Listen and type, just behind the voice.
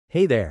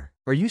Hey there,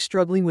 are you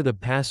struggling with a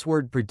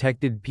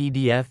password-protected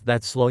PDF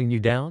that's slowing you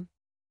down?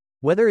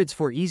 Whether it's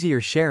for easier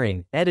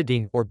sharing,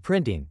 editing, or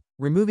printing,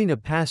 removing a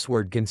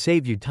password can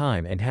save you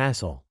time and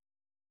hassle.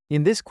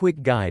 In this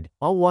quick guide,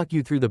 I'll walk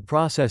you through the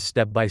process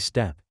step by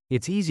step.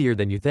 It's easier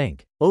than you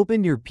think.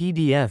 Open your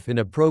PDF in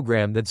a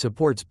program that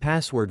supports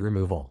password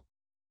removal.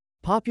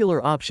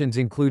 Popular options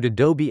include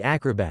Adobe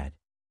Acrobat,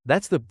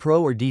 that's the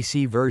Pro or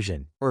DC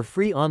version, or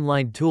free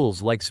online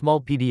tools like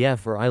Small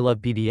PDF or I Love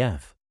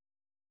PDF.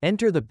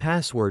 Enter the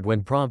password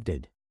when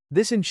prompted.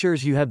 This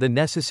ensures you have the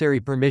necessary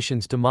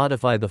permissions to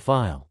modify the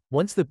file.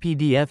 Once the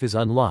PDF is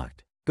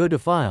unlocked, go to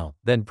File,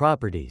 then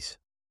Properties.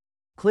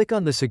 Click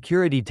on the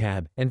Security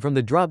tab, and from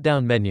the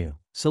drop-down menu,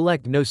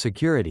 select No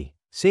Security.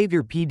 Save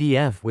your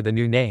PDF with a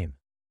new name.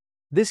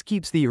 This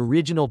keeps the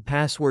original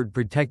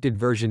password-protected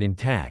version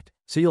intact,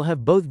 so you'll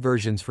have both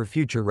versions for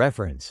future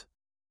reference.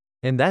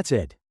 And that's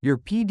it. Your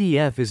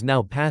PDF is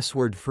now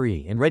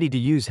password-free and ready to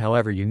use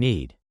however you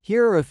need.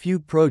 Here are a few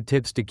pro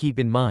tips to keep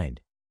in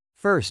mind.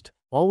 First,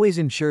 always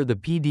ensure the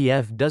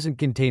PDF doesn't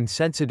contain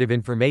sensitive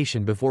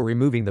information before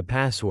removing the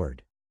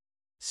password.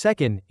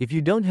 Second, if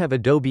you don't have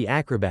Adobe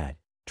Acrobat,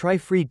 try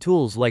free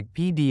tools like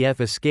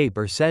PDF Escape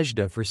or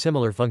Sejda for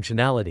similar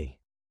functionality.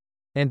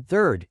 And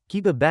third,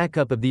 keep a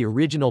backup of the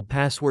original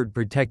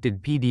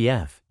password-protected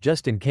PDF,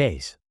 just in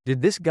case.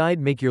 Did this guide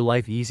make your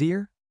life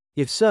easier?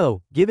 If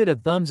so, give it a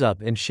thumbs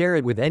up and share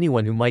it with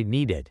anyone who might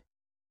need it.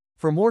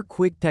 For more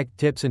quick tech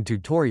tips and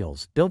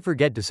tutorials, don't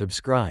forget to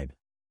subscribe.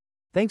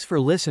 Thanks for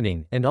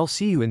listening, and I'll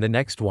see you in the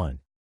next one.